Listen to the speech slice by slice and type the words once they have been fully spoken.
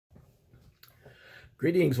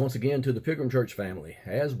Greetings once again to the Pilgrim Church family,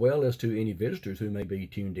 as well as to any visitors who may be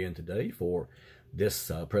tuned in today for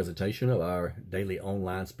this presentation of our daily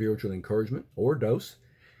online spiritual encouragement, or D.O.S.E.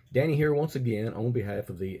 Danny here once again on behalf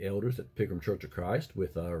of the elders at Pilgrim Church of Christ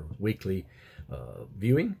with our weekly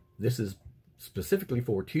viewing. This is specifically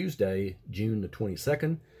for Tuesday, June the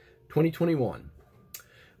 22nd, 2021.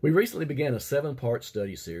 We recently began a 7-part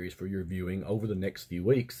study series for your viewing over the next few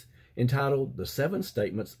weeks entitled The 7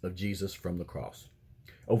 Statements of Jesus from the Cross.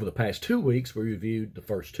 Over the past 2 weeks, we reviewed the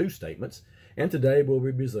first 2 statements, and today we'll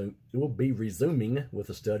be resuming with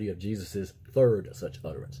a study of Jesus' third such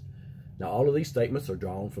utterance. Now, all of these statements are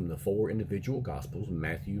drawn from the 4 individual Gospels,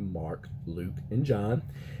 Matthew, Mark, Luke, and John,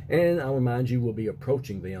 and I'll remind you we'll be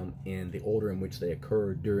approaching them in the order in which they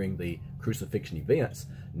occurred during the crucifixion events,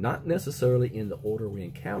 not necessarily in the order we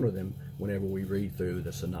encounter them whenever we read through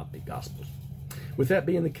the Synoptic Gospels. With that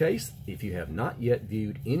being the case, if you have not yet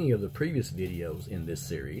viewed any of the previous videos in this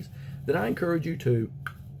series, then I encourage you to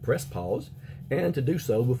press pause and to do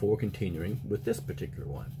so before continuing with this particular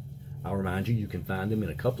one. I'll remind you can find them in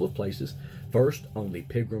a couple of places. First, on the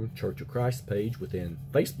Pilgrim Church of Christ page within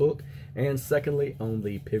Facebook, and secondly, on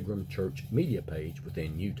the Pilgrim Church media page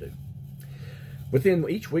within YouTube. Within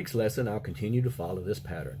each week's lesson, I'll continue to follow this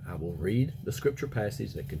pattern. I will read the scripture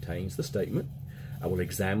passage that contains the statement. I will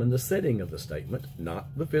examine the setting of the statement,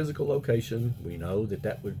 not the physical location. We know that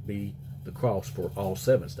that would be the cross for all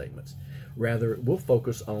 7 statements. Rather, we'll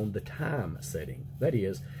focus on the time setting. That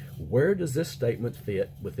is, where does this statement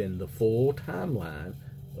fit within the full timeline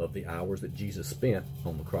of the hours that Jesus spent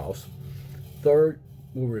on the cross? Third,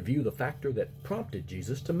 we'll review the factor that prompted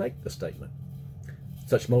Jesus to make the statement.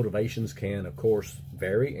 Such motivations can, of course,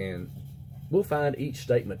 vary, and we'll find each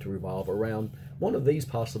statement to revolve around one of these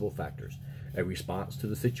possible factors: a response to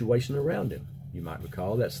the situation around him. You might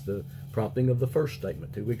recall that's the prompting of the first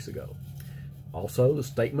statement 2 weeks ago. Also, the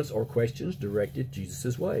statements or questions directed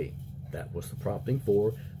Jesus' way. That was the prompting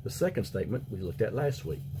for the second statement we looked at last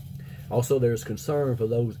week. Also, there's concern for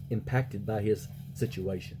those impacted by his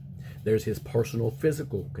situation. There's his personal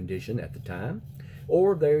physical condition at the time,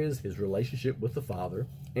 or there is his relationship with the Father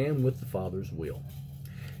and with the Father's will.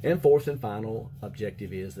 And fourth and final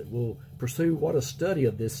objective is that we'll pursue what a study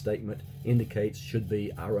of this statement indicates should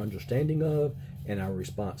be our understanding of and our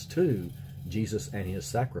response to Jesus and his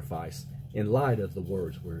sacrifice in light of the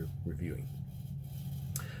words we're reviewing.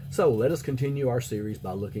 So let us continue our series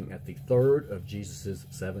by looking at the third of Jesus'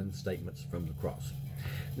 7 statements from the cross.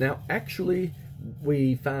 Now, actually,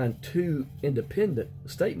 we find 2 independent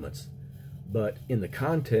statements, but in the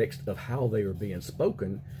context of how they are being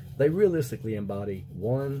spoken, they realistically embody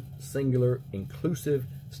one singular, inclusive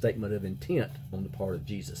statement of intent on the part of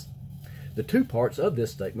Jesus. The 2 parts of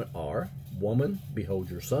this statement are, "Woman,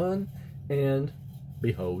 behold your son," and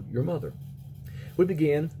 "Behold your mother." We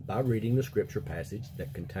begin by reading the scripture passage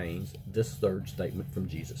that contains this third statement from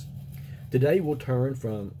Jesus. Today we'll turn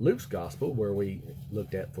from Luke's Gospel, where we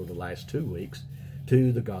looked at for the last 2 weeks,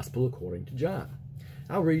 to the Gospel according to John.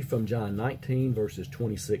 I'll read from John 19, verses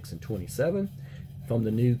 26 and 27, from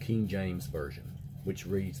the New King James Version, which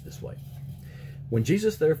reads this way. "When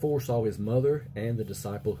Jesus therefore saw his mother and the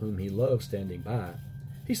disciple whom he loved standing by,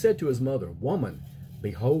 he said to his mother, 'Woman,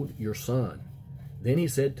 behold your son.' Then he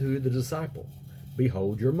said to the disciple,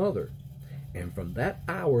 'Behold your mother.' And from that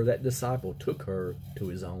hour that disciple took her to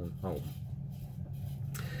his own home."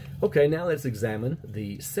 Okay, now let's examine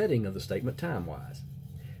the setting of the statement time-wise.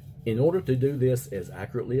 In order to do this as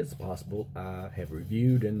accurately as possible, I have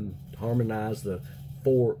reviewed and harmonized the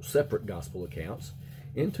 4 separate gospel accounts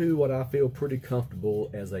into what I feel pretty comfortable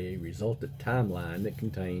as a resultant timeline that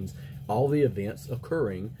contains all the events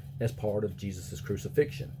occurring as part of Jesus'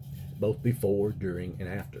 crucifixion, both before, during, and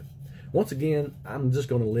after. Once again, I'm just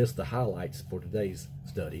going to list the highlights for today's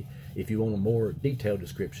study. If you want a more detailed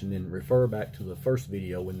description, then refer back to the first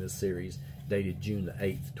video in this series dated June the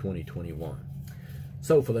 8th, 2021.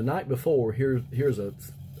 So for the night before, here's a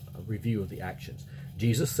review of the actions.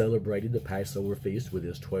 Jesus celebrated the Passover feast with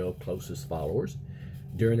his 12 closest followers.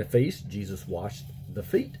 During the feast, Jesus washed the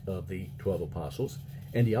feet of the 12 apostles,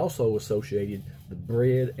 and he also associated the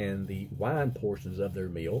bread and the wine portions of their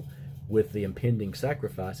meal with the impending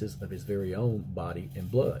sacrifices of his very own body and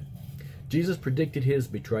blood. Jesus predicted his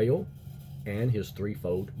betrayal and his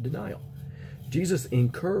 3-fold denial. Jesus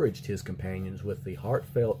encouraged his companions with the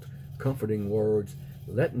heartfelt, comforting words,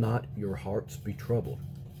 "Let not your hearts be troubled."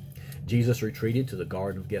 Jesus retreated to the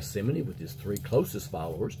Garden of Gethsemane with his 3 closest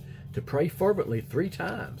followers to pray fervently 3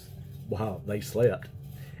 times while they slept.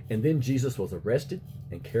 And then Jesus was arrested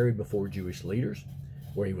and carried before Jewish leaders.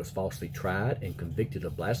 where he was falsely tried and convicted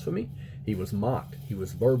of blasphemy. He was mocked, he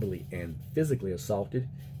was verbally and physically assaulted,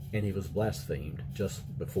 and he was blasphemed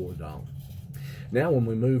just before dawn. Now when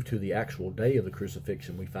we move to the actual day of the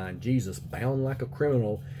crucifixion, we find Jesus bound like a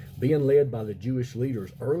criminal, being led by the Jewish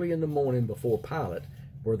leaders early in the morning before Pilate,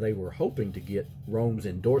 where they were hoping to get Rome's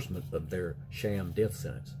endorsement of their sham death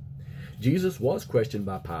sentence. Jesus was questioned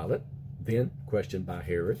by Pilate, then questioned by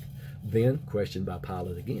Herod, then questioned by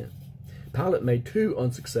Pilate again. Pilate made 2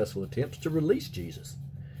 unsuccessful attempts to release Jesus,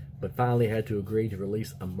 but finally had to agree to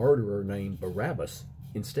release a murderer named Barabbas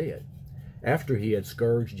instead, after he had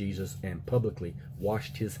scourged Jesus and publicly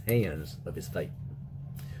washed his hands of his faith.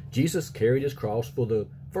 Jesus carried his cross for the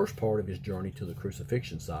first part of his journey to the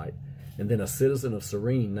crucifixion site, and then a citizen of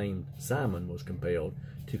Cyrene named Simon was compelled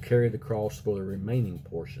to carry the cross for the remaining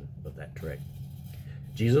portion of that trek.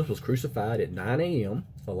 Jesus was crucified at 9 a.m.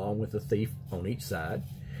 along with a thief on each side,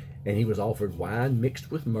 and he was offered wine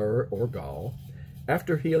mixed with myrrh or gall.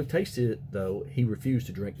 After he had tasted it, though, he refused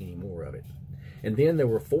to drink any more of it. And then there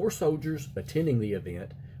were 4 soldiers attending the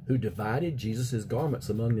event who divided Jesus' garments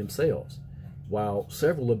among themselves, while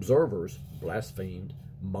several observers blasphemed,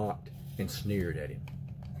 mocked, and sneered at him.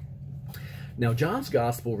 Now, John's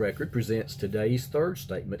Gospel record presents today's third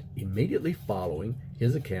statement immediately following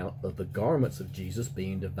his account of the garments of Jesus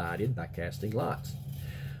being divided by casting lots.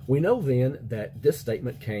 We know then that this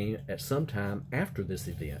statement came at some time after this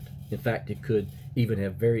event. In fact, it could even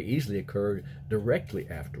have very easily occurred directly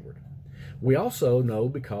afterward. We also know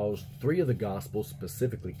because 3 of the Gospels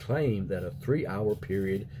specifically claim that a 3-hour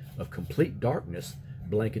period of complete darkness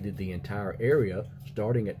blanketed the entire area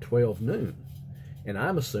starting at 12 noon. And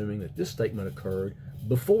I'm assuming that this statement occurred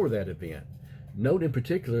before that event. Note in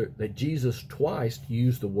particular that Jesus twice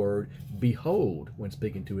used the word behold when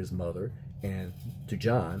speaking to his mother and to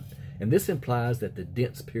John, and this implies that the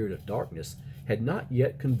dense period of darkness had not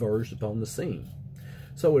yet converged upon the scene.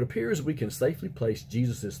 So it appears we can safely place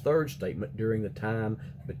Jesus' third statement during the time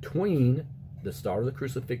between the start of the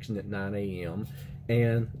crucifixion at 9 a.m.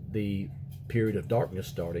 and the period of darkness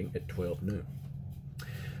starting at 12 noon.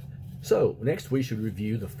 So next we should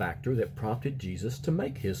review the factor that prompted Jesus to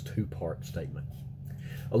make his 2-part statement.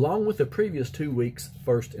 Along with the previous 2 weeks'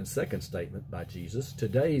 first and second statement by Jesus,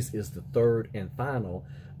 today's is the third and final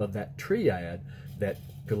of that triad that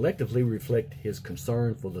collectively reflect his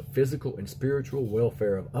concern for the physical and spiritual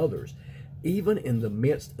welfare of others, even in the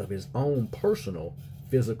midst of his own personal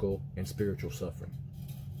physical and spiritual suffering.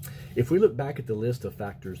 If we look back at the list of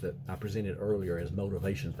factors that I presented earlier as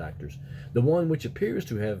motivation factors, the one which appears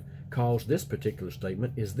to have caused this particular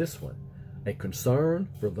statement is this one: a concern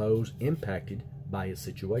for those impacted by his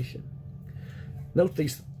situation. Note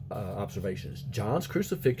these observations. John's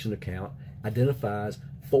crucifixion account identifies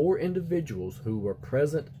 4 individuals who were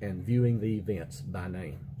present and viewing the events by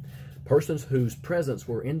name. Persons whose presence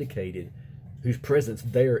there indicated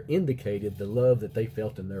the love that they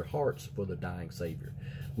felt in their hearts for the dying Savior.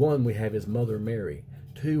 1, we have his mother Mary.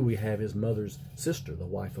 2, we have his mother's sister, the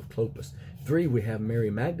wife of Clopas. 3, we have Mary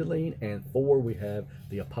Magdalene. And 4, we have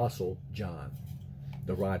the Apostle John,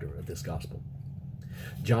 the writer of this gospel.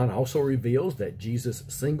 John also reveals that Jesus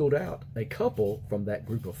singled out a couple from that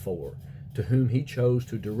group of 4 to whom he chose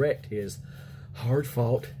to direct his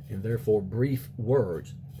hard-fought and therefore brief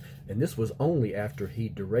words. And this was only after he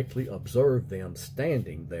directly observed them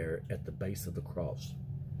standing there at the base of the cross.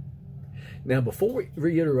 Now, before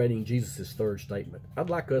reiterating Jesus' third statement, I'd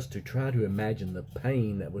like us to try to imagine the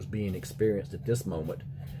pain that was being experienced at this moment,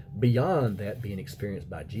 beyond that being experienced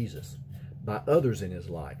by Jesus, by others in his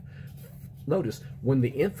life. Notice, when the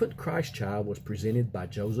infant Christ child was presented by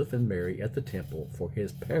Joseph and Mary at the temple for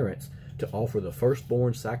his parents to offer the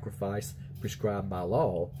firstborn sacrifice prescribed by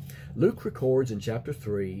law, Luke records in chapter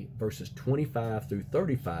 3, verses 25 through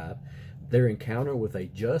 35, their encounter with a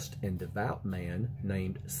just and devout man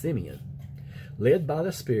named Simeon. Led by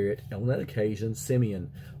the Spirit, on that occasion, Simeon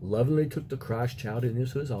lovingly took the Christ child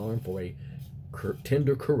into his arm for a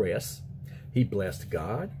tender caress. He blessed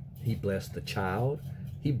God, he blessed the child,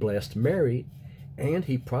 he blessed Mary, and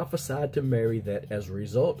he prophesied to Mary that as a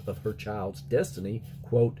result of her child's destiny,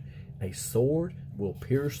 quote, a sword will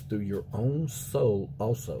pierce through your own soul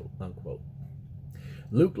also, unquote.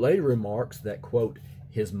 Luke later remarks that, quote,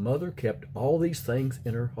 his mother kept all these things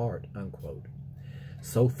in her heart, unquote.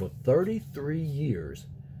 So for 33 years,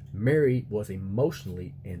 Mary was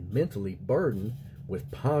emotionally and mentally burdened with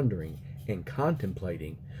pondering and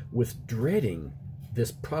contemplating, with dreading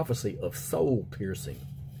this prophecy of soul piercing,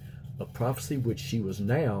 a prophecy which she was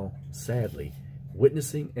now, sadly,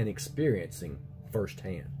 witnessing and experiencing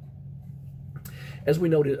firsthand. As we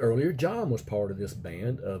noted earlier, John was part of this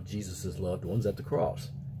band of Jesus' loved ones at the cross.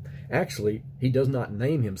 Actually, he does not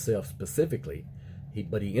name himself specifically,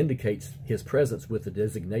 but he indicates his presence with the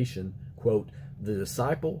designation, quote, the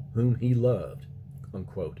disciple whom he loved,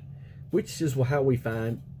 unquote, which is how we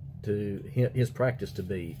find his practice to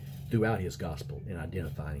be throughout his gospel in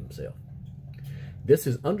identifying himself. This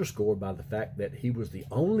is underscored by the fact that he was the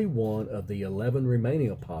only one of the 11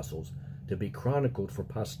 remaining apostles to be chronicled for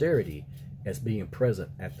posterity as being present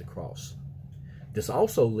at the cross. This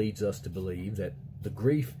also leads us to believe that the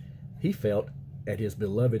grief he felt at his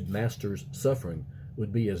beloved master's suffering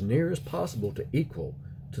would be as near as possible to equal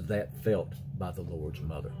to that felt by the Lord's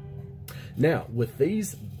mother. Now, with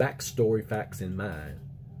these backstory facts in mind,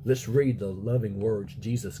 let's read the loving words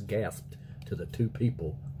Jesus gasped to the two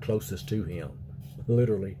people closest to him,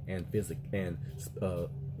 literally and physically and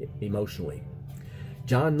emotionally.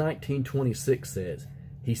 John 19:26 says,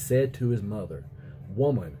 he said to his mother,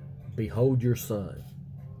 "Woman, behold your son."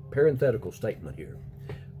 Parenthetical statement here.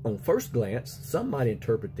 On first glance, some might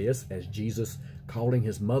interpret this as Jesus calling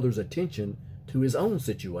his mother's attention to his own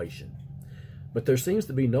situation. But there seems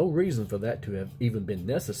to be no reason for that to have even been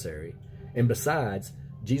necessary, and besides,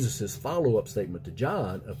 Jesus' follow-up statement to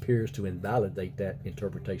John appears to invalidate that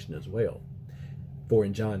interpretation as well. For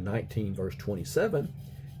in John 19, verse 27,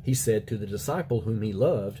 he said to the disciple whom he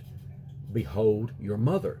loved, "Behold your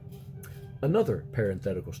mother." Another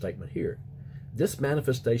parenthetical statement here. This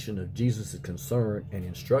manifestation of Jesus' concern and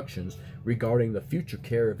instructions regarding the future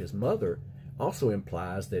care of his mother also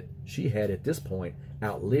implies that she had at this point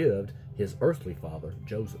outlived his earthly father,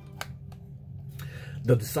 Joseph.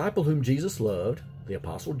 The disciple whom Jesus loved, the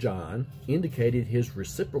Apostle John, indicated his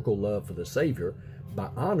reciprocal love for the Savior by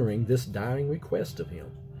honoring this dying request of him.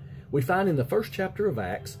 We find in the first chapter of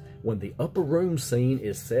Acts, when the upper room scene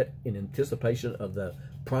is set in anticipation of the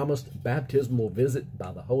promised baptismal visit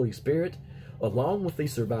by the Holy Spirit, along with the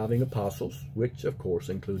surviving apostles, which of course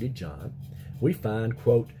included John, we find,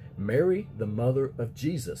 quote, Mary, the mother of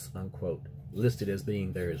Jesus, unquote, listed as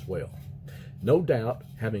being there as well. No doubt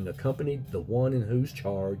having accompanied the one in whose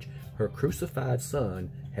charge her crucified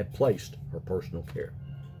son had placed her personal care.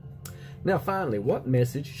 Now finally, what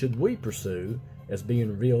message should we pursue as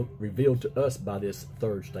being revealed to us by this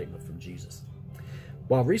third statement from Jesus?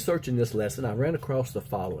 While researching this lesson, I ran across the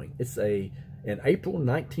following. It's an April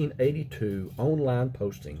 1982 online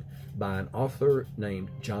posting by an author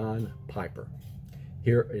named John Piper.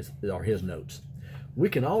 Here are his notes. We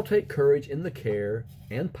can all take courage in the care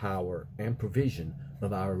and power and provision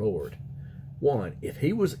of our Lord. 1. If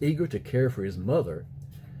he was eager to care for his mother,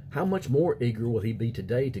 how much more eager will he be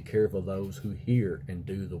today to care for those who hear and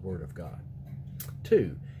do the Word of God?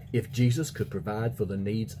 2. If Jesus could provide for the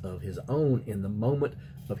needs of his own in the moment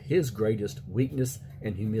of his greatest weakness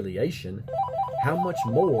and humiliation, how much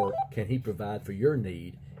more can he provide for your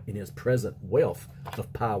need in his present wealth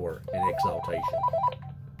of power and exaltation?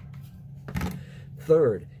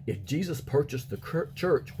 3rd, if Jesus purchased the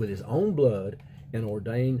church with his own blood and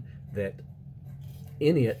ordained that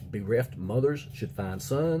in it bereft mothers should find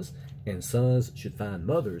sons and sons should find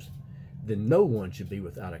mothers, then no one should be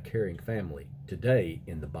without a caring family today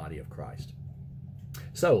in the body of Christ.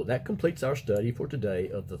 So that completes our study for today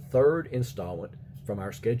of the third installment from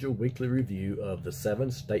our scheduled weekly review of the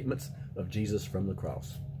 7 statements of Jesus from the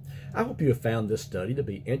cross. I hope you have found this study to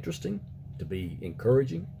be interesting, to be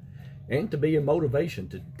encouraging, and to be a motivation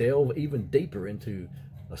to delve even deeper into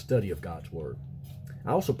a study of God's Word.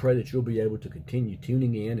 I also pray that you'll be able to continue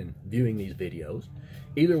tuning in and viewing these videos,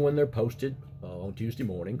 either when they're posted on Tuesday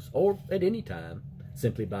mornings or at any time,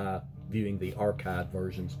 simply by viewing the archived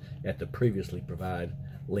versions at the previously provided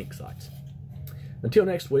link sites. Until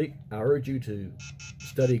next week, I urge you to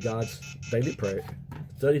study God's daily prayer,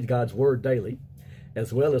 study God's Word daily,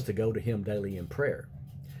 as well as to go to Him daily in prayer,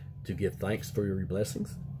 to give thanks for your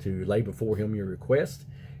blessings, to lay before Him your requests,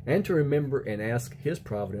 and to remember and ask His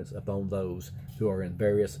providence upon those who are in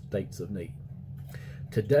various states of need.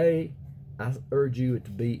 Today, I urge you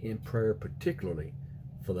to be in prayer particularly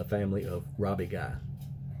for the family of Robbie Guy.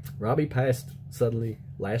 Robbie passed suddenly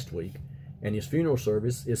last week, and his funeral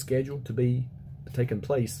service is scheduled to be taking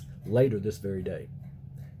place later this very day.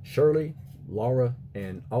 Shirley, Laura,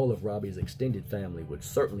 and all of Robbie's extended family would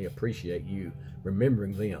certainly appreciate you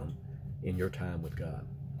remembering them in your time with God.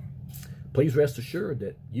 Please rest assured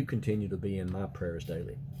that you continue to be in my prayers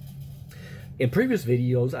daily. In previous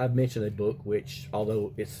videos, I've mentioned a book which,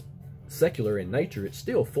 although it's secular in nature, it's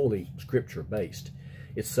still fully scripture-based.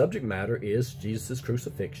 Its subject matter is Jesus'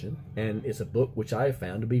 crucifixion, and it's a book which I have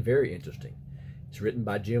found to be very interesting. It's written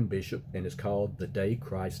by Jim Bishop and is called The Day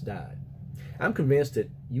Christ Died. I'm convinced that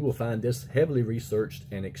you will find this heavily researched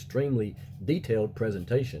and extremely detailed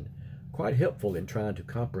presentation quite helpful in trying to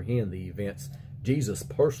comprehend the events Jesus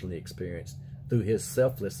personally experienced through his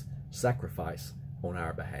selfless sacrifice on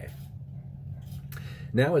our behalf.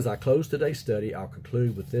 Now, as I close today's study, I'll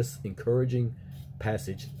conclude with this encouraging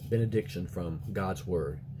passage benediction from God's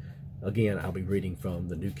Word. Again, I'll be reading from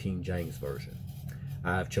the New King James Version.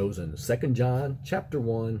 I have chosen 2 John chapter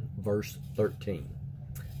 1, verse 13.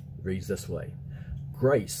 It reads this way: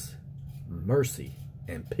 Grace, mercy,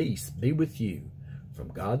 and peace be with you from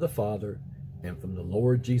God the Father and from the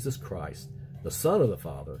Lord Jesus Christ, the Son of the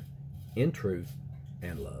Father, in truth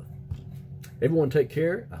and love. Everyone take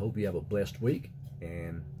care. I hope you have a blessed week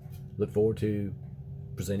and look forward to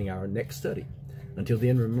presenting our next study. Until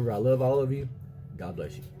then, remember, I love all of you. God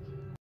bless you.